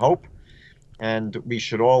 7, I hope, and we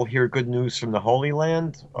should all hear good news from the Holy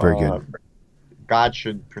Land. Very good. God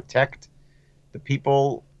should protect the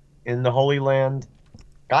people in the Holy Land.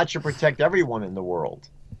 God should protect everyone in the world.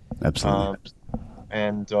 Absolutely.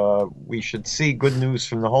 And we should see good news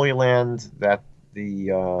from the Holy Land that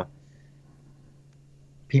the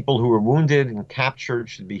people who were wounded and captured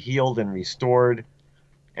should be healed and restored,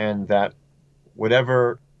 and that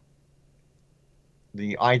whatever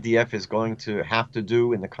the IDF is going to have to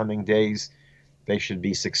do in the coming days, they should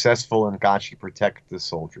be successful and God should protect the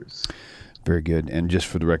soldiers. Very good. And just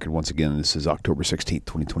for the record, once again, this is October 16th,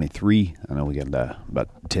 2023. I know we got about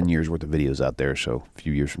 10 years worth of videos out there, so a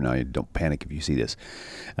few years from now, you don't panic if you see this.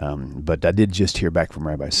 But I did just hear back from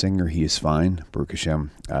Rabbi Singer. He is fine. Baruch Hashem.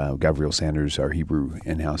 Gabriel Sanders, our Hebrew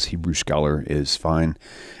in-house Hebrew scholar, is fine.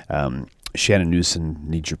 Shannon Newson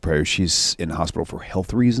needs your prayers. She's in the hospital for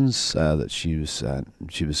health reasons that she was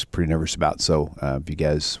pretty nervous about. So if you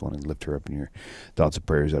guys want to lift her up in your thoughts and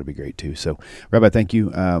prayers, that'd be great too. So Rabbi, thank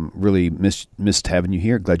you. Really missed having you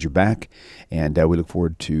here. Glad you're back, and we look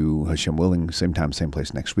forward to Hashem willing, same time, same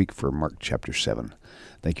place next week for Mark chapter 7.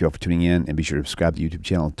 Thank you all for tuning in, and be sure to subscribe to the YouTube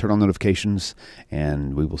channel, turn on notifications,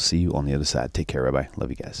 and we will see you on the other side. Take care, Rabbi.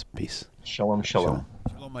 Love you guys. Peace. Shalom, shalom.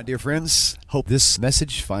 Shalom, my dear friends. Hope this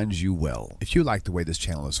message finds you well. If you like the way this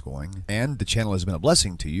channel is going, and the channel has been a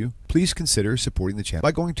blessing to you, please consider supporting the channel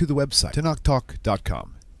by going to the website,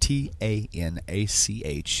 TaNachTalk.com,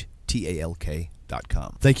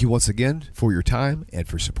 TaNachTalk.com. Thank you once again for your time and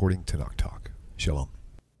for supporting TaNaCh Talk. Shalom.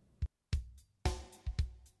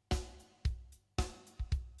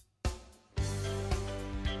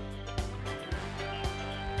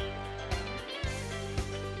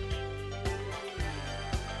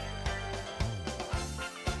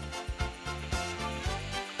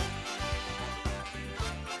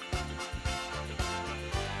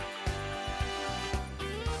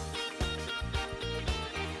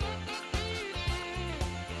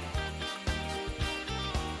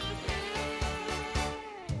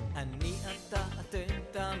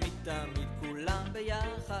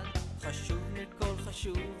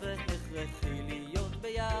 חשוב והכרחי להיות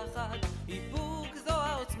ביחד. איפוק זו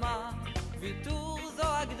העוצמה, ויתור זו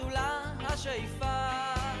הגדולה, השאיפה